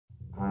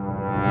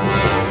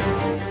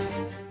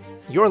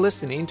You're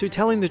listening to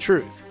Telling the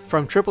Truth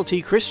from Triple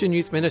T Christian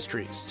Youth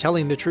Ministries,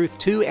 telling the truth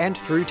to and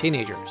through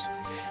teenagers.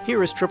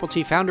 Here is Triple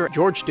T founder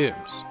George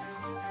Dooms.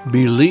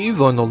 Believe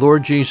on the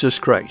Lord Jesus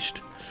Christ.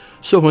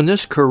 So when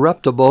this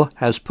corruptible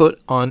has put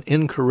on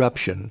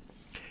incorruption,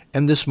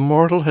 and this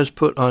mortal has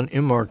put on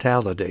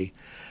immortality,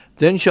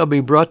 then shall be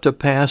brought to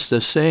pass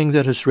the saying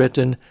that is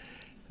written,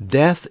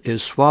 Death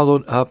is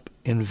swallowed up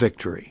in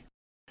victory.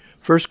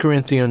 1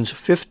 Corinthians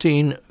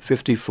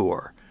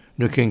 15:54,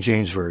 New King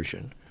James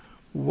Version.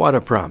 What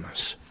a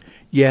promise.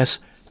 Yes,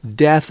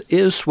 death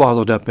is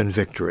swallowed up in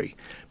victory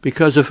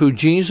because of who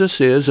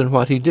Jesus is and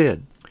what he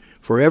did.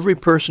 For every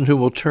person who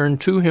will turn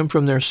to him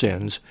from their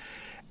sins,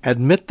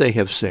 admit they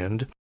have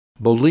sinned,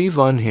 believe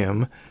on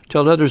him,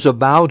 tell others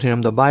about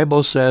him, the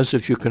Bible says,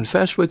 if you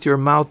confess with your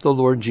mouth the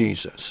Lord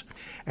Jesus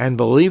and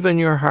believe in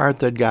your heart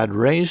that God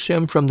raised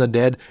him from the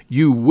dead,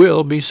 you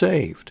will be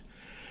saved.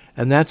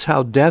 And that's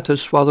how death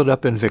is swallowed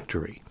up in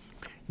victory.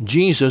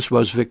 Jesus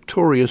was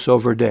victorious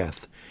over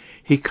death.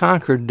 He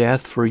conquered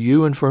death for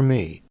you and for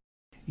me.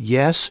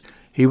 Yes,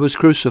 he was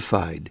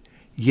crucified.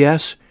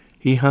 Yes,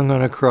 he hung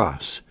on a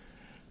cross.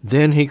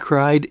 Then he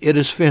cried, "It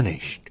is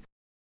finished."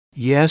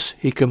 Yes,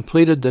 he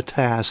completed the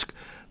task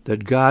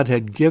that God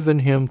had given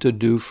him to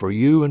do for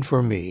you and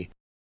for me,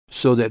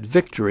 so that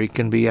victory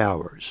can be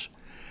ours.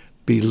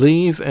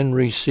 Believe and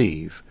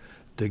receive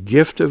the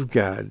gift of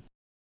God,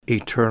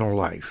 eternal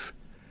life.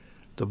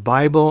 The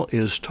Bible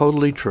is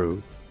totally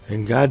true,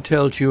 and God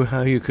tells you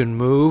how you can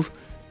move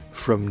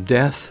from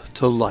death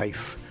to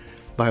life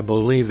by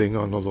believing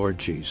on the Lord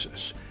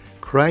Jesus.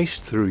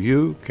 Christ through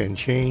you can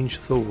change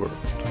the world.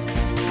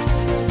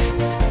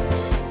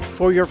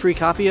 For your free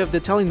copy of the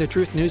Telling the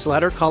Truth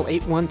newsletter, call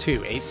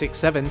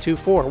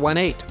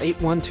 812-867-2418,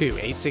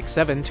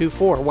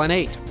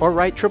 812-867-2418, or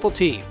write Triple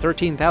T,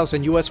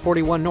 13,000 U.S.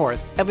 41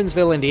 North,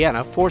 Evansville,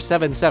 Indiana,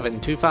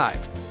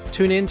 47725.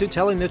 Tune in to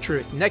Telling the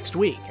Truth next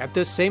week at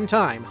this same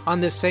time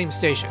on this same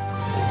station.